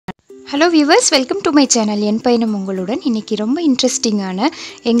Hello viewers, welcome to my channel Enpayanamungaludan. இன்னைக்கு ரொம்ப இன்ட்ரஸ்டிங்கான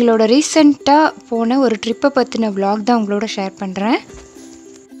எங்களோட ரீசெண்டா போன ஒரு ட்ரிப்பை பத்தின vlog தான் உங்களோட ஷேர் பண்றேன்.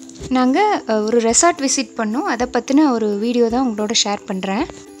 நாங்க ஒரு ரெசார்ட் விசிட் பண்ணோம். அத பத்தின ஒரு வீடியோ தான் உங்களோட ஷேர் பண்றேன்.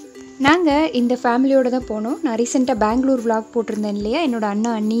 நாங்க இந்த ஃபேமிலியோட தான் போனோம். நான் ரீசெண்டா பெங்களூர் vlog போட்டிருந்தேன் இல்லையா? என்னோட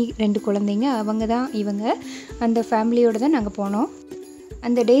அண்ணா அண்ணி ரெண்டு குழந்தைங்க அவங்க தான் இவங்க. அந்த ஃபேமிலியோட தான் நாங்க போனோம்.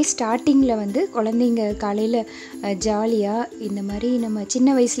 அந்த டே ஸ்டார்டிங்கில் வந்து குழந்தைங்க காலையில் ஜாலியாக இந்த மாதிரி நம்ம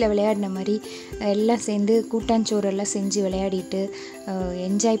சின்ன வயசில் விளையாடின மாதிரி எல்லாம் சேர்ந்து கூட்டாஞ்சோறெல்லாம் செஞ்சு விளையாடிட்டு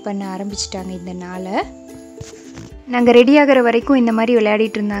என்ஜாய் பண்ண ஆரம்பிச்சிட்டாங்க இந்த நாளை. நாங்கள் ரெடி ஆகிற வரைக்கும் இந்த மாதிரி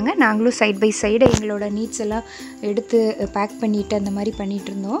விளையாடிட்டு இருந்தாங்க. நாங்களும் சைட் பை சைடு எங்களோட நீட்ஸ் எல்லாம் எடுத்து பேக் பண்ணிவிட்டு அந்த மாதிரி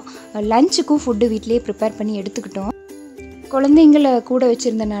பண்ணிகிட்டு இருந்தோம். லஞ்சுக்கும் ஃபுட்டு வீட்லேயே ப்ரிப்பேர் பண்ணி எடுத்துக்கிட்டோம். குழந்தைங்களை கூட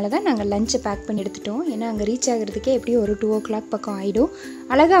வச்சுருந்தனால தான் நாங்கள் லஞ்சை பேக் பண்ணி எடுத்துட்டோம். ஏன்னா அங்கே ரீச் ஆகிறதுக்கே எப்படியும் ஒரு 2 o'clock பக்கம் ஆகிடும்.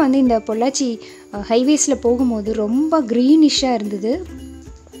 அழகாக வந்து இந்த பொள்ளாச்சி ஹைவேஸில் போகும்போது ரொம்ப க்ரீனிஷாக இருந்தது.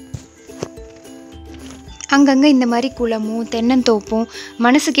 அங்கங்கே இந்த மாதிரி குளமும் தென்னந்தோப்பும்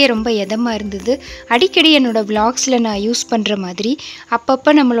மனசுக்கே ரொம்ப இதமாக இருந்தது. அடிக்கடி என்னோடய விளாக்ஸில் நான் யூஸ் பண்ணுற மாதிரி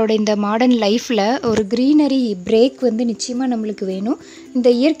அப்பப்போ நம்மளோட இந்த மாடர்ன் லைஃப்பில் ஒரு க்ரீனரி பிரேக் வந்து நிச்சயமாக நம்மளுக்கு வேணும். இந்த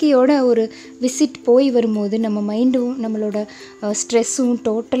இயற்கையோட ஒரு விசிட் போய் வரும்போது நம்ம மைண்டும் நம்மளோட ஸ்ட்ரெஸ்ஸும்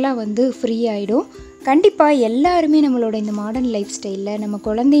டோட்டலாக வந்து ஃப்ரீ ஆகிடும். கண்டிப்பாக எல்லாருமே நம்மளோட இந்த மாடர்ன் லைஃப் ஸ்டைலில் நம்ம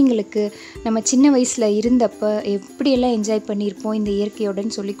குழந்தைங்களுக்கு நம்ம சின்ன வயசில் இருந்தப்போ எப்படியெல்லாம் என்ஜாய் பண்ணியிருப்போம் இந்த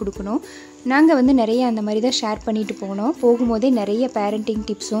இயற்கையோடன்னு சொல்லி கொடுக்கணும். நாங்கள் வந்து நிறைய அந்த மாதிரி தான் ஷேர் பண்ணிட்டு போனோம். போகும்போதே நிறைய பேரண்டிங்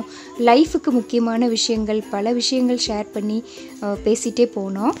டிப்ஸும் லைஃபுக்கு முக்கியமான விஷயங்கள் பல விஷயங்கள் ஷேர் பண்ணி பேசிகிட்டே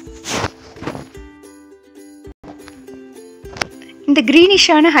போனோம். இந்த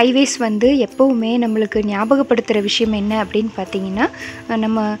க்ரீனிஷான ஹைவேஸ் வந்து எப்போவுமே நம்மளுக்கு ஞாபகப்படுத்துகிற விஷயம் என்ன அப்படின்னு பார்த்தீங்கன்னா,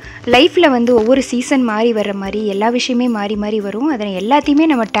 நம்ம லைஃப்பில் வந்து ஒவ்வொரு சீசன் மாறி வர்ற மாதிரி எல்லா விஷயமே மாறி மாறி வரும். அதை எல்லாத்தையுமே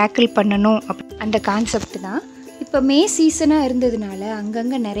நம்ம டேக்கிள் பண்ணணும் அந்த கான்செப்ட் தான். இப்போ மே சீசனாக இருந்ததுனால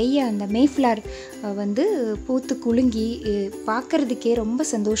அங்கங்கே நிறைய அந்த மேஃப்ளவர் வந்து பூத்து குலுங்கி பார்க்குறதுக்கே ரொம்ப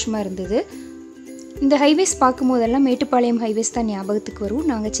சந்தோஷமாக இருந்தது. இந்த ஹைவேஸ் பார்க்கும்போதெல்லாம் மேட்டுப்பாளையம் ஹைவேஸ் தான் ஞாபகத்துக்கு வரும்.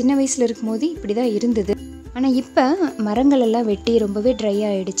 நாங்கள் சின்ன வயசில் இருக்கும்போது இப்படி தான் இருந்தது. ஆனால் இப்போ மரங்கள் எல்லாம் வெட்டி ரொம்பவே ட்ரை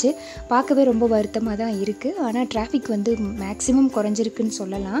ஆகிடுச்சு. பார்க்கவே ரொம்ப வருத்தமாக தான் இருக்குது. ஆனால் டிராஃபிக் வந்து மேக்ஸிமம் குறைஞ்சிருக்குன்னு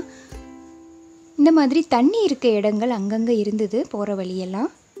சொல்லலாம். இந்த மாதிரி தண்ணி இருக்க இடங்கள் அங்கங்கே இருந்தது போகிற வழியெல்லாம்.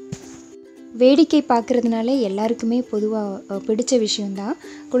 வேடிக்கை பார்க்குறதுனால எல்லாருக்குமே பொதுவாக பிடிச்ச விஷயந்தான்.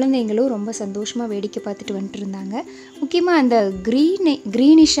 குழந்தைங்களும் ரொம்ப சந்தோஷமாக வேடிக்கை பார்த்துட்டு வந்துட்டு இருந்தாங்க. முக்கியமாக அந்த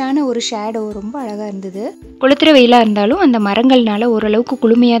க்ரீனிஷான ஒரு ஷேடோ ரொம்ப அழகாக இருந்தது. கொளுத்துற வெயிலாக இருந்தாலும் அந்த மரங்கள்னால ஓரளவுக்கு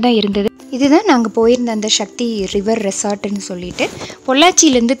குளுமையாக தான் இருந்தது. இதுதான் நாங்கள் போயிருந்த அந்த சக்தி ரிவர் ரெசார்ட்டுன்னு சொல்லிட்டு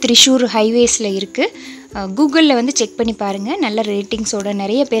பொள்ளாச்சியிலேருந்து த்ரிஷூர் ஹைவேஸில் இருக்குது. கூகுளில் வந்து செக் பண்ணி பாருங்கள். நல்ல ரேட்டிங்ஸோட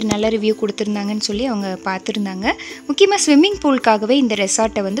நிறைய பேர் நல்ல ரிவ்யூ கொடுத்துருந்தாங்கன்னு சொல்லி அவங்க பார்த்துருந்தாங்க. முக்கியமாக ஸ்விம்மிங் பூலுக்காகவே இந்த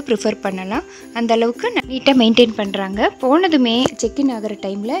ரெசார்ட்டை வந்து ப்ரிஃபர் பண்ணலாம். அந்த அளவுக்கு நீட்டாக மெயின்டைன் பண்ணுறாங்க. போனதுமே செக்இன் ஆகிற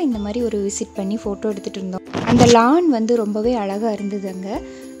டைமில் இந்த மாதிரி ஒரு விசிட் பண்ணி ஃபோட்டோ எடுத்துகிட்டு இருந்தோம். அந்த லான் வந்து ரொம்பவே அழகாக இருந்தது. அங்கே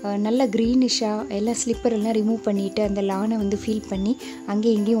நல்ல க்ரீனிஷாக எல்லாம் ஸ்லிப்பர் எல்லாம் ரிமூவ் பண்ணிவிட்டு அந்த லானை வந்து ஃபீல் பண்ணி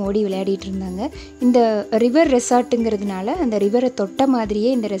அங்கேயும் இங்கேயும் ஓடி விளையாடிட்டு இருந்தாங்க. இந்த ரிவர் ரெசார்ட்டுங்கிறதுனால அந்த ரிவரை தொட்ட மாதிரியே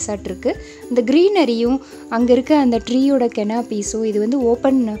இந்த ரெசார்ட் இருக்குது. இந்த க்ரீனரியும் அங்கே இருக்க அந்த ட்ரீயோட கெனாபீஸும் இது வந்து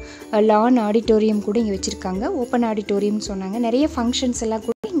ஓப்பன் லான் ஆடிட்டோரியம் கூட இங்கே வச்சுருக்காங்க. ஓப்பன் ஆடிட்டோரியம்னு சொன்னாங்க. நிறைய ஃபங்க்ஷன்ஸ் எல்லாம்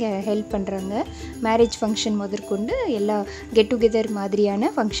கூட இங்கே ஹெல்ப் பண்ணுறாங்க. மேரேஜ் ஃபங்க்ஷன் முதற்கொண்டு எல்லா கெட் டுகெதர்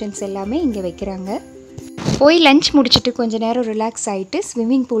மாதிரியான ஃபங்க்ஷன்ஸ் எல்லாமே இங்கே வைக்கிறாங்க. போய் லஞ்ச் முடிச்சுட்டு கொஞ்சம் நேரம் ரிலாக்ஸ் ஆகிட்டு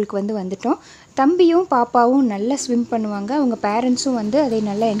ஸ்விம்மிங் பூலுக்கு வந்து வந்துட்டோம். தம்பியும் பாப்பாவும் நல்லா ஸ்விம் பண்ணுவாங்க. அவங்க பேரண்ட்ஸும் வந்து அதை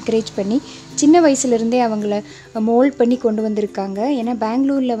நல்லா என்கரேஜ் பண்ணி சின்ன வயசுலேருந்தே அவங்கள மோல்ட் பண்ணி கொண்டு வந்திருக்காங்க. ஏன்னா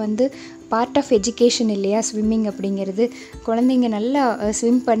பெங்களூரில் வந்து பார்ட் ஆஃப் எஜுகேஷன் இல்லையா ஸ்விம்மிங் அப்படிங்கிறது. குழந்தைங்க நல்லா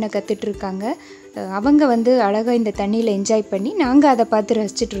ஸ்விம் பண்ண கற்றுட்ருக்காங்க. அவங்க வந்து அழகாக இந்த தண்ணியில் என்ஜாய் பண்ணி நாங்கள் அதை பார்த்து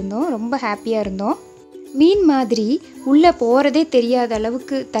ரசிச்சுட்டு இருந்தோம். ரொம்ப ஹாப்பியாக இருந்தோம். மீன் மாதிரி உள்ளே போகிறதே தெரியாத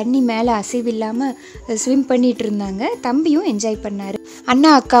அளவுக்கு தண்ணி மேலே அசைவில்லாமல் ஸ்விம் பண்ணிகிட்டு இருந்தாங்க. தம்பியும் என்ஜாய் பண்ணார்.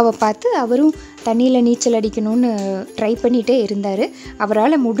 அண்ணா அக்காவை பார்த்து அவரும் தண்ணியில் நீச்சல் அடிக்கணும்னு ட்ரை பண்ணிகிட்டே இருந்தார்.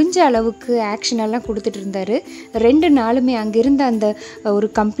 அவரால் முடிஞ்ச அளவுக்கு ஆக்ஷனெல்லாம் கொடுத்துட்டு இருந்தார். 2 நாளுமே அங்கே இருந்த அந்த ஒரு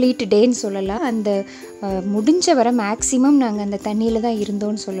கம்ப்ளீட் டேன்னு சொல்லலாம். அந்த முடிஞ்ச வர மேக்ஸிமம் நாங்கள் அந்த தண்ணியில் தான்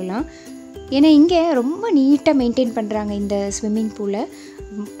இருந்தோன்னு சொல்லலாம். ஏன்னா இங்கே ரொம்ப நீட்டாக மெயின்டைன் பண்ணுறாங்க இந்த ஸ்விம்மிங் பூலை.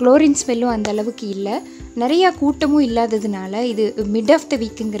 குளோரின் ஸ்மெல்லும் அந்த அளவுக்கு இல்லை. நிறையா கூட்டமும் இல்லாததுனால இது மிட் ஆஃப் த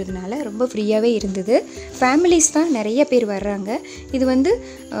வீக்குங்கிறதுனால ரொம்ப ஃப்ரீயாகவே இருந்தது. ஃபேமிலிஸ் தான் நிறைய பேர் வர்றாங்க. இது வந்து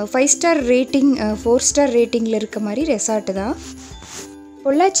 5 ஸ்டார் ரேட்டிங் 4 ஸ்டார் ரேட்டிங்கில் இருக்க மாதிரி ரெசார்ட்டு தான்.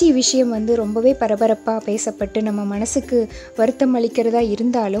 பொள்ளாச்சி விஷயம் வந்து ரொம்பவே பரபரப்பாக பேசப்பட்டு நம்ம மனசுக்கு வருத்தம் அளிக்கிறதா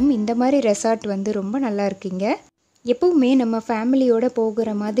இருந்தாலும் இந்த மாதிரி ரெசார்ட் வந்து ரொம்ப நல்லா இருக்குங்க. எப்போவுமே நம்ம ஃபேமிலியோடு போகிற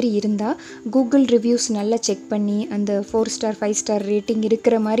மாதிரி இருந்தால் கூகுள் ரிவ்யூஸ் நல்லா செக் பண்ணி அந்த 4 ஸ்டார் 5 ஸ்டார் ரேட்டிங்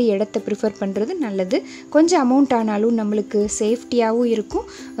இருக்கிற மாதிரி இடத்த ப்ரிஃபர் பண்ணுறது நல்லது. கொஞ்சம் அமௌண்ட் ஆனாலும் நம்மளுக்கு சேஃப்டியாகவும் இருக்கும்,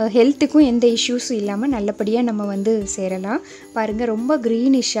 ஹெல்த்துக்கும் எந்த இஷ்யூஸும் இல்லாமல் நல்லபடியாக நம்ம வந்து சேரலாம். பாருங்கள், ரொம்ப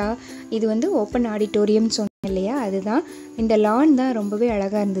க்ரீனிஷாக இது வந்து ஓப்பன் ஆடிட்டோரியம் சொன்னேன் இல்லையா, அதுதான். இந்த லான் தான் ரொம்பவே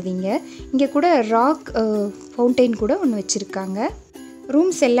அழகாக இருந்தது. இங்கே கூட ராக் ஃபவுண்டெயின் கூட ஒன்று வச்சுருக்காங்க.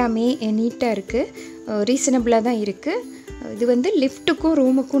 ரூம்ஸ் எல்லாமே நீட்டாக இருக்குது, ரீசனபிளாக தான் இருக்குது. இது வந்து லிஃப்ட்டுக்கும்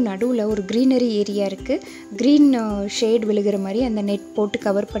ரூமுக்கும் நடுவில் ஒரு க்ரீனரி ஏரியா இருக்குது. க்ரீன் ஷேட் விழுகிற மாதிரி அந்த நெட் போட்டு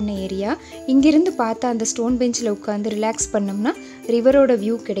கவர் பண்ண ஏரியா. இங்கேருந்து பார்த்தா அந்த ஸ்டோன் பெஞ்சில் உட்காந்து ரிலாக்ஸ் பண்ணோம்னா ரிவரோட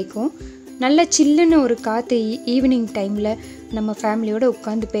வியூ கிடைக்கும். நல்ல சில்லுன்னு ஒரு காற்று ஈவினிங் டைமில் நம்ம ஃபேமிலியோடு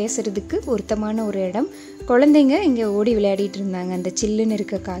உட்காந்து பேசுகிறதுக்கு பொருத்தமான ஒரு இடம். குழந்தைங்க இங்கே ஓடி விளையாடிட்டு இருந்தாங்க அந்த சில்லுன்னு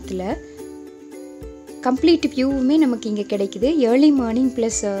இருக்க காற்றுல. கம்ப்ளீட் வியூவுமே நமக்கு இங்கே கிடைக்குது. Early morning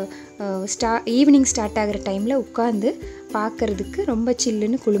plus evening start ஆகிற டைமில் உட்காந்து பார்க்குறதுக்கு ரொம்ப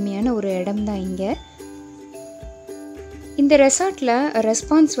சில்லுன்னு குளுமையான ஒரு இடம் தான் இங்கே. இந்த ரெசார்ட்டில்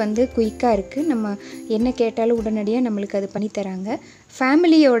ரெஸ்பான்ஸ் வந்து குயிக்காக இருக்குது. நம்ம என்ன கேட்டாலும் உடனடியாக நம்மளுக்கு அது பண்ணித்தராங்க.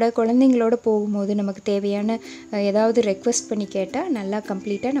 ஃபேமிலியோட குழந்தைங்களோட போகும்போது நமக்கு தேவையான ஏதாவது ரெக்வெஸ்ட் பண்ணி கேட்டால் நல்லா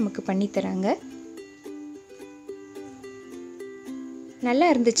கம்ப்ளீட்டாக நமக்கு பண்ணித்தராங்க. நல்லா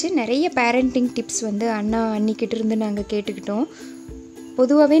இருந்துச்சு. நிறைய பேரண்டிங் டிப்ஸ் வந்து அன்னிக்கிட்ட இருந்து நாங்கள் கேட்டுக்கிட்டோம்.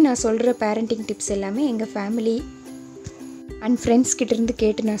 பொதுவாகவே நான் சொல்கிற பேரண்டிங் டிப்ஸ் எல்லாமே எங்கள் ஃபேமிலி அண்ட் ஃப்ரெண்ட்ஸ் கிட்டேருந்து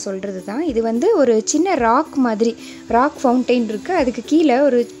கேட்டு நான் சொல்கிறது தான். இது வந்து ஒரு சின்ன ராக் மாதிரி, ராக் ஃபவுண்டெயின் இருக்குது, அதுக்கு கீழே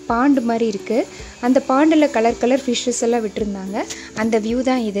ஒரு பாண்டு மாதிரி இருக்குது. அந்த பாண்டில் கலர் கலர் ஃபிஷ்ஷஸ் எல்லாம் விட்டுருந்தாங்க. அந்த வியூ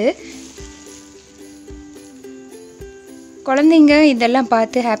தான் இது. குழந்தைங்க இதெல்லாம்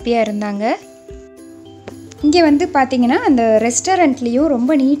பார்த்து ஹாப்பியாக இருந்தாங்க. இங்கே வந்து பார்த்திங்கன்னா அந்த ரெஸ்டாரண்ட்லேயும்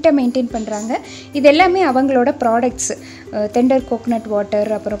ரொம்ப நீட்டாக மெயின்டைன் பண்ணுறாங்க. இது எல்லாமே அவங்களோட ப்ராடக்ட்ஸ், டெண்டர் கோகோனட் வாட்டர்,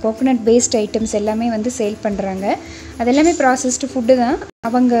 அப்புறம் கோகோனட் பேஸ்ட் ஐட்டம்ஸ் எல்லாமே வந்து சேல் பண்ணுறாங்க. அதெல்லாமே ப்ராசஸ்டு ஃபுட்டு தான்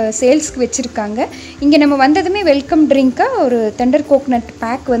அவங்க சேல்ஸ்க்கு வச்சுருக்காங்க. இங்கே நம்ம வந்ததுமே வெல்கம் ட்ரிங்காக ஒரு டெண்டர் கோகோனட்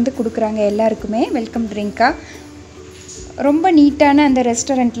பேக் வந்து கொடுக்குறாங்க எல்லாருக்குமே வெல்கம் ட்ரிங்காக. ரொம்ப நீட்டான அந்த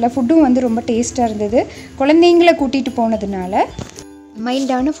ரெஸ்டாரண்ட்டில் ஃபுட்டும் வந்து ரொம்ப டேஸ்ட்டாக இருந்தது. குழந்தைங்கள கூட்டிகிட்டு போனதுனால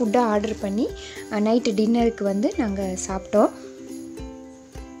மைல்டான ஃபுட்டை ஆர்டர் பண்ணி நைட்டு டின்னருக்கு வந்து நாங்கள் சாப்பிட்டோம்.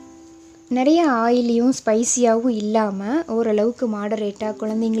 நிறைய ஆயிலியும் ஸ்பைஸியாகவும் இல்லாமல் ஓரளவுக்கு மாடரேட்டாக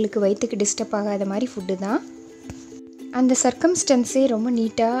குழந்தைங்களுக்கு வயிற்றுக்கு டிஸ்டர்ப் ஆகாத மாதிரி ஃபுட்டு தான். அந்த சர்க்கம்ஸ்டன்ஸே ரொம்ப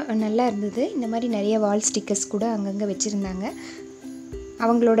நீட்டாக நல்லா இருந்தது. இந்த மாதிரி நிறைய வால் ஸ்டிக்கர்ஸ் கூட அங்கங்கே வச்சுருந்தாங்க.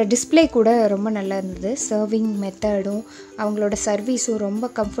 அவங்களோட டிஸ்பிளே கூட ரொம்ப நல்லா இருந்தது. சர்விங் மெத்தடும் அவங்களோட சர்வீஸும்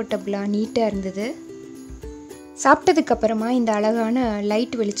ரொம்ப கம்ஃபர்டபுளாக நீட்டாக இருந்தது. சாப்பிட்டதுக்கப்புறமா இந்த அழகான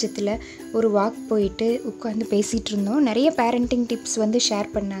லைட் வெளிச்சத்தில் ஒரு வாக் போயிட்டு உட்காந்து பேசிகிட்டு இருந்தோம். நிறைய பேரண்டிங் டிப்ஸ் வந்து ஷேர்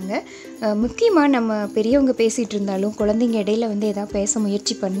பண்ணாங்க. முக்கியமாக நம்ம பெரியவங்க பேசிகிட்டு இருந்தாலும் குழந்தைங்க இடையில வந்து எதாவது பேச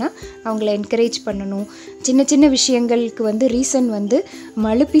முயற்சி பண்ணால் அவங்கள என்கரேஜ் பண்ணணும். சின்ன சின்ன விஷயங்களுக்கு வந்து ரீசன் வந்து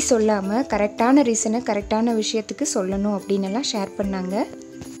மழுப்பி சொல்லாமல் கரெக்டான ரீசனை கரெக்டான விஷயத்துக்கு சொல்லணும் அப்படின்னு எல்லாம் ஷேர் பண்ணாங்க.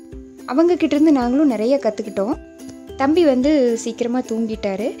 அவங்கக்கிட்டேருந்து நாங்களும் நிறைய கற்றுக்கிட்டோம். தம்பி வந்து சீக்கிரமாக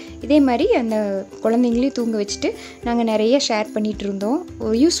தூங்கிட்டார். இதே மாதிரி அந்த குழந்தைங்களையும் தூங்க வச்சுட்டு நாங்கள் நிறைய ஷேர் பண்ணிகிட்டு இருந்தோம்.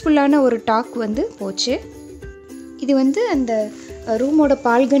 ஒரு யூஸ்ஃபுல்லான ஒரு டாக் வந்து போச்சு. இது வந்து அந்த ரூமோட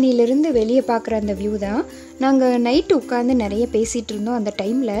பால்கனியிலேருந்து வெளியே பார்க்குற அந்த வியூ தான். நாங்கள் நைட்டு உட்காந்து நிறைய பேசிகிட்டு இருந்தோம். அந்த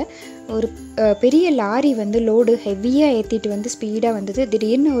டைமில் ஒரு பெரிய லாரி வந்து லோடு ஹெவியாக ஏற்றிட்டு வந்து ஸ்பீடாக வந்தது.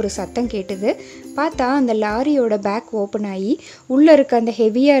 திடீர்னு ஒரு சத்தம் கேட்டுது. பார்த்தா அந்த லாரியோட பேக் ஓப்பன் ஆகி உள்ளே இருக்க அந்த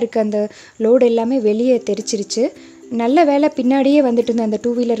ஹெவியாக இருக்க அந்த லோடு எல்லாமே வெளியே தெரிச்சிருச்சு. நல்ல வேலை பின்னாடியே வந்துட்டு இருந்த அந்த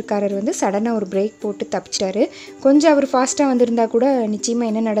 2 வீலர்காரர் வந்து சடனாக ஒரு பிரேக் போட்டு தப்பிச்சிட்டாரு. கொஞ்சம் அவர் ஃபாஸ்ட்டாக வந்திருந்தா கூட நிச்சயமாக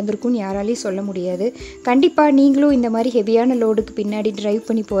என்ன நடந்திருக்குன்னு யாராலையும் சொல்ல முடியாது. கண்டிப்பாக நீங்களும் இந்த மாதிரி ஹெவியான லோடுக்கு பின்னாடி ட்ரைவ்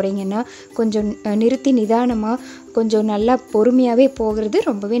பண்ணி போகிறீங்கன்னா கொஞ்சம் நிறுத்தி நிதானமாக கொஞ்சம் நல்லா பொறுமையாகவே போகிறது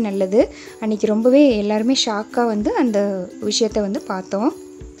ரொம்பவே நல்லது. அன்றைக்கி ரொம்பவே எல்லாருமே ஷாக்காக வந்து அந்த விஷயத்தை வந்து பார்த்தோம்.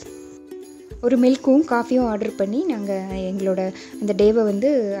 ஒரு மில்க்கும் காஃபியும் ஆர்டர் பண்ணி நாங்கள் எங்களோட அந்த டேவை வந்து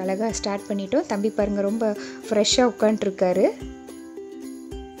அழகாக ஸ்டார்ட் பண்ணிட்டோம். தம்பி பாருங்கள் ரொம்ப ஃப்ரெஷ்ஷாக உட்காண்ட்ருக்காரு.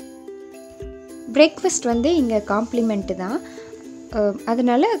 பிரேக்ஃபாஸ்ட் வந்து இங்கே காம்ப்ளிமெண்ட்டு தான்,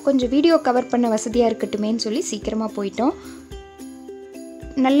 அதனால் கொஞ்சம் வீடியோ கவர் பண்ண வசதியாக இருக்கட்டுமேன்னு சொல்லி சீக்கிரமாக போயிட்டோம்.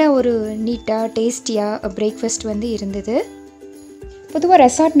 நல்ல ஒரு நீட்டாக டேஸ்டியாக பிரேக்ஃபாஸ்ட் வந்து இருந்தது. பொதுவாக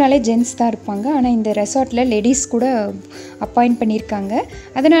ரெசார்ட்னாலே ஜென்ட்ஸ் தான் இருப்பாங்க, ஆனால் இந்த ரெசார்ட்டில் லேடிஸ் கூட அப்பாயிண்ட் பண்ணியிருக்காங்க.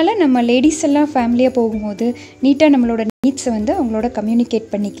 அதனால் நம்ம லேடிஸ் எல்லாம் ஃபேமிலியாக போகும்போது நீட்டாக நம்மளோட நீட்ஸை வந்து அவங்களோட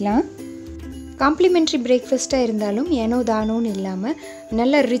கம்யூனிகேட் பண்ணிக்கலாம். காம்ப்ளிமெண்ட்ரி பிரேக்ஃபாஸ்ட்டாக இருந்தாலும் ஏனோ தானோன்னு இல்லாமல்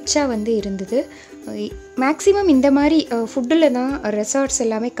நல்ல ரிச்சாக வந்து இருந்தது. மேக்ஸிமம் இந்த மாதிரி ஃபுட்டில் தான் ரெசார்ட்ஸ்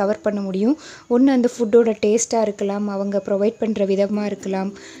எல்லாமே கவர் பண்ண முடியும். ஒன்று அந்த ஃபுட்டோட டேஸ்ட்டாக இருக்கலாம், அவங்க ப்ரொவைட் பண்ணுற விதமாக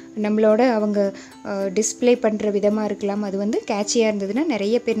இருக்கலாம், நம்மளோட அவங்க டிஸ்ப்ளே பண்ணுற விதமாக இருக்கலாம். அது வந்து கேட்சியாக இருந்ததுன்னா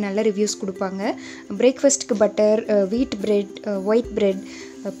நிறைய பேர் நல்ல ரிவ்யூஸ் கொடுப்பாங்க. பிரேக்ஃபாஸ்ட்டுக்கு butter, wheat bread, white bread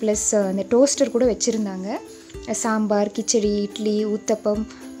plus அந்த டோஸ்டர் கூட வச்சுருந்தாங்க. சாம்பார், கிச்சடி, இட்லி, ஊத்தப்பம்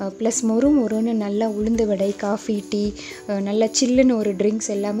ப்ளஸ் மொறுன்னு நல்லா உளுந்து வடை, காஃபி, டீ, நல்லா சில்லுன்னு ஒரு ட்ரிங்க்ஸ்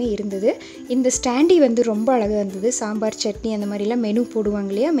எல்லாமே இருந்தது. இந்த ஸ்டாண்டி வந்து ரொம்ப அழகாக இருந்தது. சாம்பார், சட்னி அந்த மாதிரிலாம் மெனு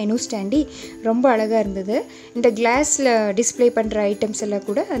போடுவாங்க இல்லையா, மெனு ஸ்டாண்டி ரொம்ப அழகாக இருந்தது. இந்த கிளாஸில் டிஸ்ப்ளே பண்ணுற ஐட்டம்ஸ் எல்லாம்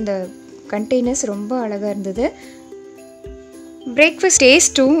கூட அந்த கண்டெய்னர்ஸ் ரொம்ப அழகாக இருந்தது. பிரேக்ஃபாஸ்ட்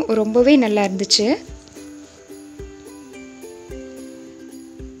டேஸ்ட்டும் ரொம்பவே நல்லா இருந்துச்சு.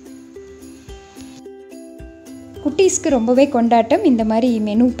 குட்டீஸ்க்கு ரொம்பவே கொண்டாட்டம். இந்த மாதிரி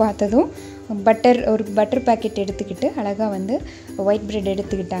மெனு பார்த்ததும் ஒரு பட்டர் பேக்கெட் எடுத்துக்கிட்டு அழகாக வந்து ஒயிட் பிரெட்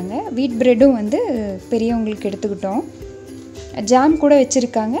எடுத்துக்கிட்டாங்க. வீட் பிரெட்டும் வந்து பெரியவங்களுக்கு எடுத்துக்கிட்டோம். ஜாம் கூட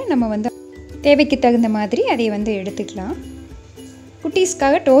வச்சுருக்காங்க. நம்ம வந்து தேவைக்கு தகுந்த மாதிரி அதை வந்து எடுத்துக்கலாம்.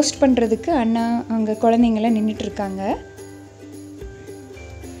 குட்டீஸ்க்காக டோஸ்ட் பண்ணுறதுக்கு அண்ணா அங்கே குழந்தைங்களாம் நின்றுட்டுருக்காங்க.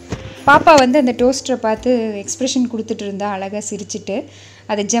 பாப்பா வந்து அந்த டோஸ்டரை பார்த்து எக்ஸ்ப்ரெஷன் கொடுத்துட்டு இருந்தா, அழகாக சிரிச்சிட்டு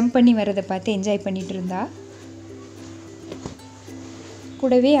அதை ஜம்ப் பண்ணி வர்றதை பார்த்து என்ஜாய் பண்ணிகிட்டு இருந்தா.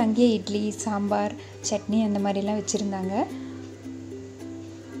 கூடவே அங்கேயே இட்லி, சாம்பார், சட்னி அந்த மாதிரிலாம் வச்சுருந்தாங்க.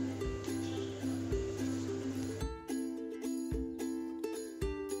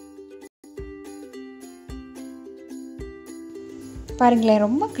 பாருங்களேன்,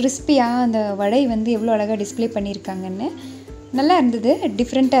 ரொம்ப கிறிஸ்பியாக அந்த வடை வந்து எவ்வளோ அழகாக டிஸ்ப்ளே பண்ணியிருக்காங்கன்னு. நல்லா இருந்தது,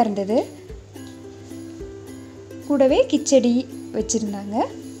 டிஃப்ரெண்ட்டாக இருந்தது. கூடவே கிச்சடி வச்சுருந்தாங்க.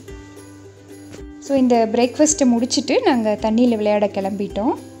 ஸோ இந்த பிரேக்ஃபாஸ்ட்டை முடிச்சுட்டு நாங்கள் தண்ணியில் விளையாட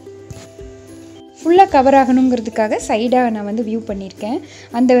கிளம்பிட்டோம். ஃபுல்லாக கவர் ஆகணுங்கிறதுக்காக சைடாக நான் வந்து வியூ பண்ணியிருக்கேன்.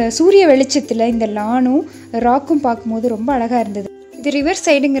 அந்த சூரிய வெளிச்சத்தில் இந்த லானும் ராக்கும் பார்க்கும்போது ரொம்ப அழகாக இருந்தது. இது ரிவர்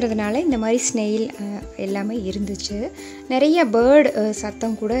சைடுங்கிறதுனால இந்த மாதிரி ஸ்னெயில் எல்லாமே இருந்துச்சு. நிறைய பேர்டு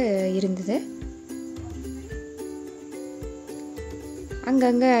சத்தம் கூட இருந்தது.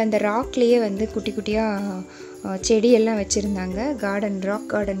 அங்கங்கே அந்த ராக்லேயே வந்து குட்டி குட்டியாக செடியெல்லாம் வச்சுருந்தாங்க. ராக்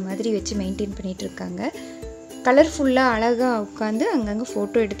கார்டன் மாதிரி வச்சு மெயின்டைன் பண்ணிகிட்ருக்காங்க. கலர்ஃபுல்லாக அழகாக உட்காந்து அங்கங்கே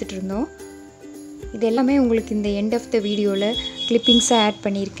ஃபோட்டோ எடுத்துகிட்டு இருந்தோம். இது எல்லாமே உங்களுக்கு இந்த எண்ட் ஆஃப் த வீடியோவில் கிளிப்பிங்ஸாக ஆட்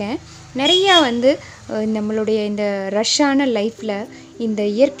பண்ணியிருக்கேன். நிறையா வந்து நம்மளுடைய இந்த ரஷ்ஷான லைஃப்பில் இந்த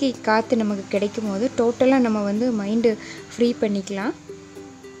இயற்கை காற்று நமக்கு கிடைக்கும் போது டோட்டலாக நம்ம வந்து மைண்டு ஃப்ரீ பண்ணிக்கலாம்.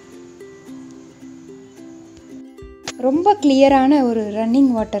 ரொம்ப கிளியரான ஒரு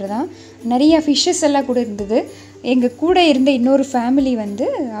ரன்னிங் வாட்டர் தான். நிறையா ஃபிஷ்ஷஸ் எல்லாம் கூட இருந்தது. எங்கள் கூட இருந்த இன்னொரு ஃபேமிலி வந்து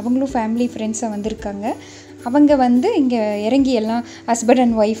அவங்களும் ஃபேமிலி ஃப்ரெண்ட்ஸாக வந்திருக்காங்க. அவங்க வந்து இங்கே இறங்கி எல்லாம் ஹஸ்பண்ட்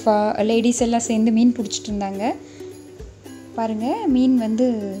அண்ட் ஒய்ஃபாக லேடிஸ் எல்லாம் சேர்ந்து மீன் பிடிச்சிட்டு இருந்தாங்க. பாருங்கள், மீன் வந்து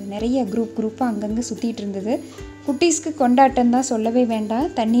நிறைய குரூப்பாக அங்கங்கே சுற்றிட்டு இருந்தது. குட்டீஸ்க்கு கொண்டாட்டம் தான், சொல்லவே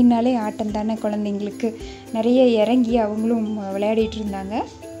வேண்டாம். தண்ணினாலே ஆட்டம் தானே குழந்தைங்களுக்கு. நிறைய இறங்கி அவங்களும் விளையாடிட்டு இருந்தாங்க.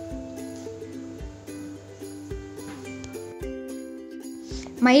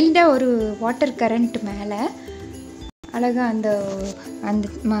 மைல்டாக ஒரு வாட்டர் கரண்ட் மேலே அழகாக அந்த அந்த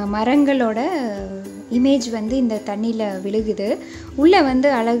மரங்களோட இமேஜ் வந்து இந்த தண்ணியில் விழுகுது. உள்ளே வந்து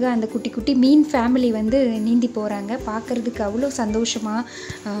அழகாக அந்த குட்டி குட்டி மீன் ஃபேமிலி வந்து நீந்தி போகிறாங்க. பார்க்குறதுக்கு அவ்வளோ சந்தோஷமாக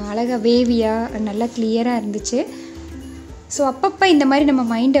அழகாக வேவியாக நல்லா கிளியராக இருந்துச்சு. ஸோ அப்பப்போ இந்த மாதிரி நம்ம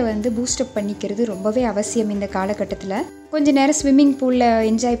மைண்டை வந்து பூஸ்டப் பண்ணிக்கிறது ரொம்பவே அவசியம் இந்த காலகட்டத்தில். கொஞ்சம் நேரம் ஸ்விம்மிங் பூலில்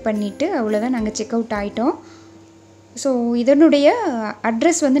என்ஜாய் பண்ணிவிட்டு அவ்வளோதான், நாங்கள் செக் அவுட் ஆகிட்டோம். ஸோ இதனுடைய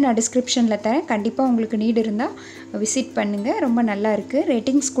அட்ரஸ் வந்து நான் டிஸ்கிரிப்ஷனில் தரேன். கண்டிப்பாக உங்களுக்கு நீடு இருந்தால் விசிட் பண்ணுங்கள். ரொம்ப நல்லா இருக்குது.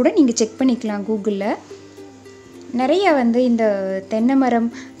 ரேட்டிங்ஸ் கூட நீங்கள் செக் பண்ணிக்கலாம் கூகுளில். நிறைய வந்து இந்த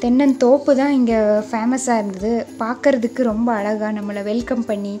தென்னந்தோப்பு தான் இங்கே ஃபேமஸாக இருந்தது. பார்க்குறதுக்கு ரொம்ப அழகாக நம்மளை வெல்கம்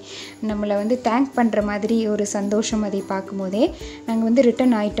பண்ணி நம்மளை வந்து தேங்க் பண்ணுற மாதிரி ஒரு சந்தோஷம். அதை பார்க்கும்போதே நாங்கள் வந்து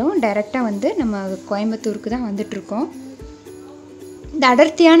ரிட்டன் ஆகிட்டோம். டைரெக்டாக வந்து நம்ம கோயம்புத்தூருக்கு தான் வந்துட்ருக்கோம். இந்த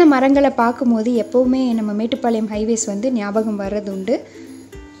அடர்த்தியான மரங்களை பார்க்கும்போது எப்போவுமே நம்ம மேட்டுப்பாளையம் ஹைவேஸ் வந்து ஞாபகம் வர்றது உண்டு.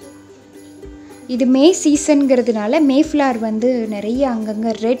 இது மே சீசனுங்கிறதுனால மேஃப்ளவர் வந்து நிறைய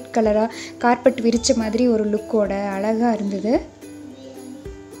அங்கங்கே ரெட் கலராக கார்பெட் விரித்த மாதிரி ஒரு லுக்கோட அழகாக இருந்தது.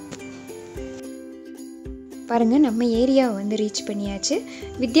 பாருங்கள், நம்ம ஏரியாவை வந்து ரீச் பண்ணியாச்சு.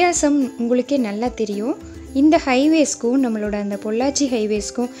 வித்தியாசம் உங்களுக்கே நல்லா தெரியும். இந்த ஹைவேஸ்க்கும் நம்மளோட அந்த பொள்ளாச்சி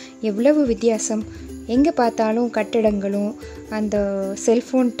ஹைவேஸ்க்கும் எவ்வளவு வித்தியாசம். எங்கே பார்த்தாலும் கட்டடங்களும் அந்த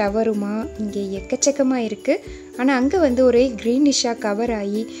செல்ஃபோன் டவருமா இங்கே எக்கச்சக்கமாக இருக்குது. ஆனால் அங்கே வந்து ஒரே க்ரீனிஷாக கவர்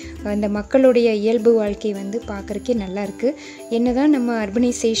ஆகி அந்த மக்களுடைய இயல்பு வாழ்க்கை வந்து பார்க்குறக்கே நல்லா இருக்குது. என்ன தான் நம்ம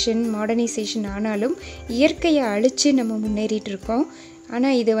அர்பனைசேஷன் மாடர்னைசேஷன் ஆனாலும் இயற்கையை அழித்து நம்ம முன்னேறிட்டு இருக்கோம்.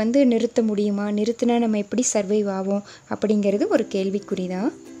 ஆனால் இதை வந்து நிறுத்த முடியுமா, நிறுத்தினா நம்ம எப்படி சர்வைவ் ஆகும் அப்படிங்கிறது ஒரு கேள்விக்குறி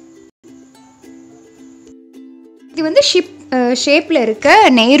தான். இது வந்து ஷேப்பில் இருக்க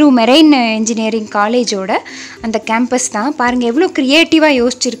நேரு மெரைன் இன்ஜினியரிங் காலேஜோட அந்த கேம்பஸ் தான். பாருங்கள் எவ்வளோ க்ரியேட்டிவாக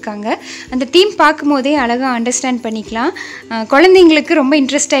யோசிச்சுருக்காங்க. அந்த தீம் பார்க்கும்போதே அழகாக அண்டர்ஸ்டாண்ட் பண்ணிக்கலாம். குழந்தைங்களுக்கு ரொம்ப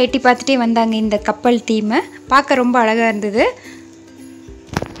இன்ட்ரெஸ்டாக எட்டி பார்த்துட்டே வந்தாங்க இந்த கப்பல் தீமை. பார்க்க ரொம்ப அழகாக இருந்தது.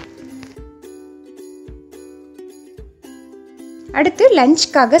 அடுத்து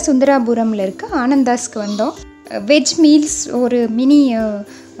லஞ்சுக்காக சுந்தராபுரமில் இருக்க ஆனந்தாஸ்க்கு வந்தோம். வெஜ் மீல்ஸ் ஒரு மினி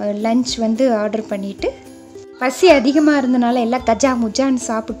லஞ்ச் வந்து ஆர்டர் பண்ணிவிட்டு பசி அதிகமாக இருந்தனால எல்லாம் கஜா முஜான்னு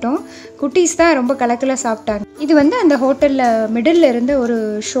சாப்பிட்டோம். குட்டீஸ் தான் ரொம்ப கலக்கலாக சாப்பிட்டாங்க. இது வந்து அந்த ஹோட்டலில் மிடில் இருந்த ஒரு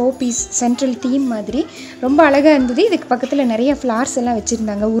ஷோ பீஸ் சென்ட்ரல் தீம் மாதிரி ரொம்ப அழகாக இருந்தது. இதுக்கு பக்கத்தில் நிறைய ஃப்ளார்ஸ் எல்லாம்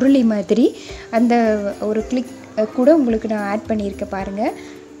வச்சுருந்தாங்க, உருளி மாதிரி. அந்த ஒரு கிளிக் கூட உங்களுக்கு நான் ஆட் பண்ணியிருக்கேன் பாருங்கள்.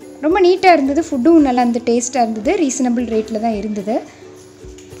 ரொம்ப நீட்டாக இருந்தது. ஃபுட்டும் நல்லா அந்த டேஸ்ட்டாக இருந்தது. ரீசனபிள் ரேட்டில் தான் இருந்தது.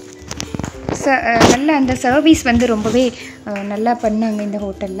 நல்ல அந்த சர்வீஸ் வந்து ரொம்பவே நல்லா பண்ணாங்க இந்த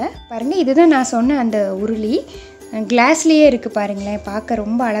ஹோட்டலில். பாருங்கள் இதுதான் நான் சொன்ன அந்த உருளி கிளாஸ்லேயே இருக்குது பாருங்களேன். பார்க்க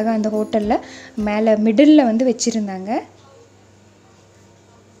ரொம்ப அழகாக அந்த ஹோட்டலில் மேலே மிடில் வந்து வச்சுருந்தாங்க.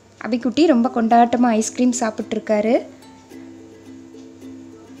 அபிக்குட்டி ரொம்ப கொண்டாட்டமாக ஐஸ்கிரீம் சாப்பிட்ருக்காரு.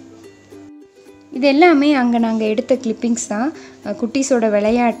 இது எல்லாமே அங்கே நாங்கள் எடுத்த கிளிப்பிங்ஸ் தான், குட்டீஸோட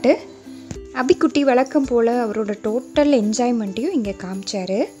விளையாட்டு. அபிக்குட்டி வழக்கம் போல் அவரோட டோட்டல் என்ஜாய்மெண்ட்டையும் இங்கே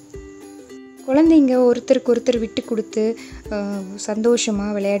காமிச்சார். குழந்தைங்க ஒருத்தருக்கு ஒருத்தர் விட்டு கொடுத்து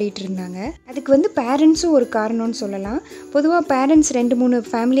சந்தோஷமாக விளையாடிட்டு இருந்தாங்க. அதுக்கு வந்து பேரண்ட்ஸும் ஒரு காரணம்னு சொல்லலாம். பொதுவாக பேரண்ட்ஸ் 2-3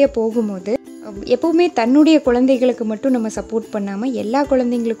 ஃபேமிலியாக போகும்போது எப்போவுமே தன்னுடைய குழந்தைகளுக்கு மட்டும் நம்ம சப்போர்ட் பண்ணாமல் எல்லா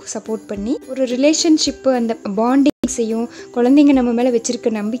குழந்தைங்களுக்கும் சப்போர்ட் பண்ணி ஒரு ரிலேஷன்ஷிப்பு அந்த பாண்டிங்ஸையும் குழந்தைங்க நம்ம மேலே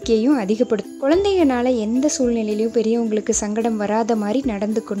வச்சுருக்க நம்பிக்கையும் அதிகப்படுத்தும். குழந்தைங்கனால எந்த சூழ்நிலையிலையும் பெரியவங்களுக்கு சங்கடம் வராத மாதிரி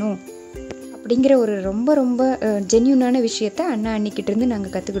நடந்துக்கணும் அப்படிங்கிற ஒரு ரொம்ப ரொம்ப ஜென்யூனான விஷயத்த அண்ணா அன்னிக்கிட்டேருந்து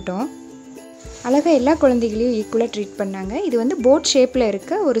நாங்கள் கற்றுக்கிட்டோம். அழகாக எல்லா குழந்தைகளையும் ஈக்குவலாக ட்ரீட் பண்ணாங்க. இது வந்து போட் ஷேப்பில்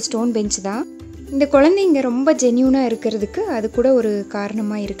இருக்க ஒரு ஸ்டோன் பெஞ்ச் தான். இந்த குழந்தைங்க ரொம்ப ஜென்யூனாக இருக்கிறதுக்கு அது கூட ஒரு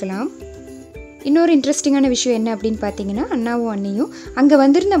காரணமாக இருக்கலாம். இன்னொரு இன்ட்ரெஸ்டிங்கான விஷயம் என்ன அப்படின்னு பார்த்தீங்கன்னா, அண்ணாவும் அண்ணியும் அங்கே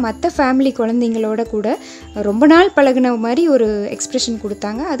வந்திருந்த மற்ற ஃபேமிலி குழந்தைங்களோட கூட ரொம்ப நாள் பழகின மாதிரி ஒரு எக்ஸ்ப்ரெஷன்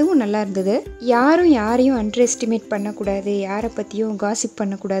கொடுத்தாங்க. அதுவும் நல்லா இருந்தது. யாரையும் அண்டர் எஸ்டிமேட் பண்ணக்கூடாது, யாரை பற்றியும் காசிப்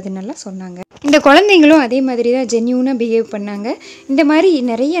பண்ணக்கூடாதுன்னெல்லாம் சொன்னாங்க. இந்த குழந்தைங்களும் அதே மாதிரி தான் ஜென்யூனாக பிஹேவ் பண்ணாங்க. இந்த மாதிரி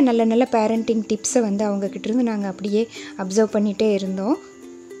நிறைய நல்ல நல்ல பேரண்டிங் டிப்ஸை வந்து அவங்கக்கிட்டேருந்து நாங்கள் அப்படியே அப்சர்வ் பண்ணிகிட்டே இருந்தோம்.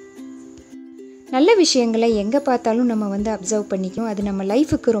 நல்ல விஷயங்களை எங்கே பார்த்தாலும் நம்ம வந்து அப்சர்வ் பண்ணிக்கணும். அது நம்ம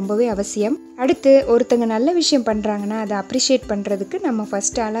லைஃபுக்கு ரொம்பவே அவசியம். அடுத்து ஒருத்தங்க நல்ல விஷயம் பண்ணுறாங்கன்னா அதை அப்ரிஷியேட் பண்ணுறதுக்கு நம்ம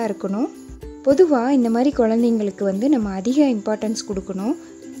ஃபஸ்ட் ஆளாக இருக்கணும். பொதுவாக இந்த மாதிரி குழந்தைங்களுக்கு வந்து நம்ம அதிக இம்பார்ட்டன்ஸ் கொடுக்கணும்.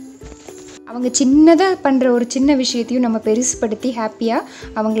 அவங்க சின்னதாக பண்ணுற ஒரு சின்ன விஷயத்தையும் நம்ம பெருசுப்படுத்தி ஹாப்பியாக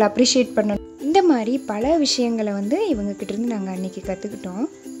அவங்கள அப்ரிஷியேட் பண்ணணும். இந்த மாதிரி பல விஷயங்களை வந்து இவங்கக்கிட்டேருந்து நாங்கள் அன்றைக்கி கற்றுக்கிட்டோம்.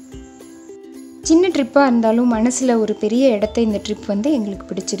 சின்ன ட்ரிப்பாக இருந்தாலும் மனசில் ஒரு பெரிய இடத்த இந்த ட்ரிப் வந்து எங்களுக்கு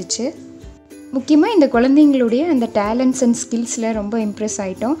பிடிச்சிருச்சு. முக்கியமாக இந்த குழந்தைங்களுடைய அந்த டேலண்ட்ஸ் அண்ட் ஸ்கில்ஸில் ரொம்ப இம்ப்ரெஸ்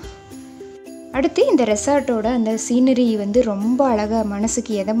ஆகிட்டோம். அடுத்து இந்த ரெசார்ட்டோட அந்த சீனரி வந்து ரொம்ப அழகாக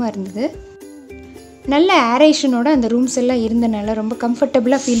மனசுக்கு இதமாக இருந்தது. நல்ல ஏரேஷனோட அந்த ரூம்ஸ் எல்லாம் இருந்தனால ரொம்ப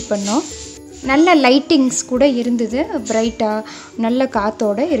கம்ஃபர்டபுளாக ஃபீல் பண்ணோம். நல்ல லைட்டிங்ஸ் கூட இருந்தது, பிரைட்டாக நல்ல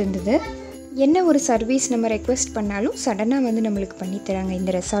காற்றோடு இருந்தது. என்ன ஒரு சர்வீஸ் நம்ம ரெக்வெஸ்ட் பண்ணாலும் சடனாக வந்து நம்மளுக்கு பண்ணித்தராங்க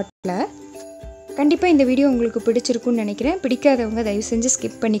இந்த ரெசார்ட்டில். கண்டிப்பாக இந்த வீடியோ உங்களுக்கு பிடிச்சிருக்குன்னு நினைக்கிறேன். பிடிக்காதவங்க தயவு செஞ்சு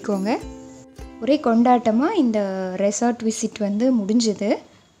ஸ்கிப் பண்ணிக்கோங்க. ஒரே கொண்டாட்டமாக இந்த ரெசார்ட் விசிட் வந்து முடிஞ்சுது.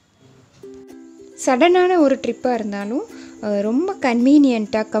 சடனான ஒரு ட்ரிப்பாக இருந்தாலும் ரொம்ப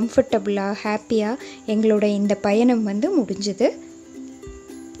கன்வீனியண்ட்டாக கம்ஃபர்டபுளாக ஹாப்பியாக எங்களோட இந்த பயணம் வந்து முடிஞ்சுது.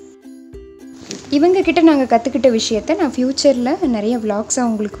 இவங்கக்கிட்ட நாங்கள் கற்றுக்கிட்ட விஷயத்தை நான் ஃப்யூச்சரில் நிறைய விலாக்ஸாக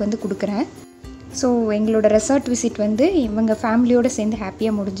உங்களுக்கு வந்து கொடுக்குறேன். ஸோ எங்களோட ரெசார்ட் விசிட் வந்து இவங்க ஃபேமிலியோடு சேர்ந்து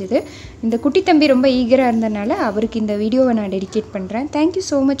ஹாப்பியாக முடிஞ்சுது. இந்த குட்டி தம்பி ரொம்ப ஈகராக இருந்தனால அவருக்கு இந்த வீடியோவை நான் டெடிகேட் பண்ணுறேன். Thank you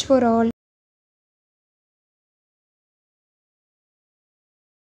so much for all.